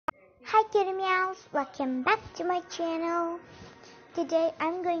Kitty Meows, welcome back to my channel. Today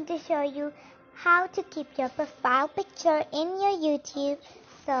I'm going to show you how to keep your profile picture in your YouTube.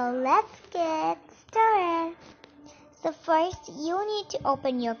 So let's get started. So first you need to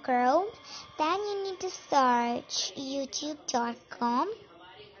open your Chrome, then you need to search youtube.com.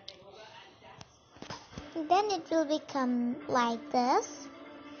 Then it will become like this.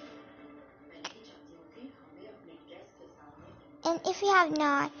 And if you have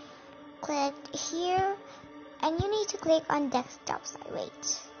not clicked here, and you need to click on desktop side.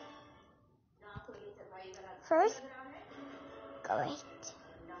 Wait. First,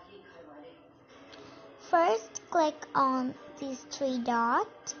 First click on these three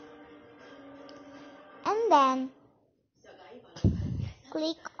dots, and then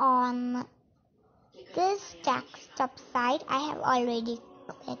click on this desktop side. I have already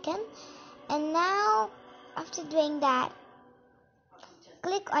clicked, and now after doing that,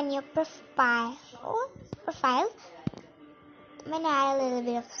 click on your profile. A little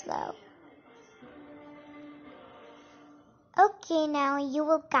bit of slow. Okay, now you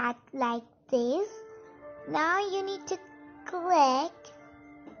will cut like this. Now you need to click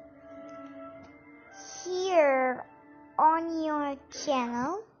here on your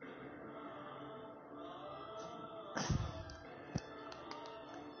channel.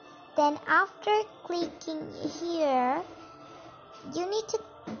 Then after clicking here, you need to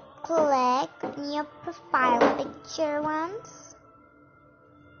click on your profile picture once.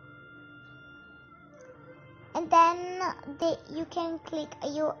 And then you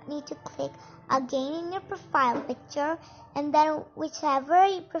need to click again in your profile picture, and then whichever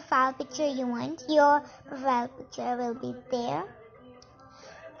profile picture you want, your profile picture will be there.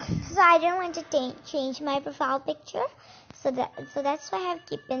 So I don't want to change my profile picture, so that's why I have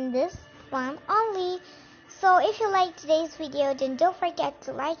keeping this one only. So if you like today's video, then don't forget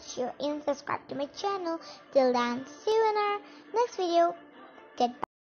to like, share, and subscribe to my channel. Till then, see you in our next video. Goodbye.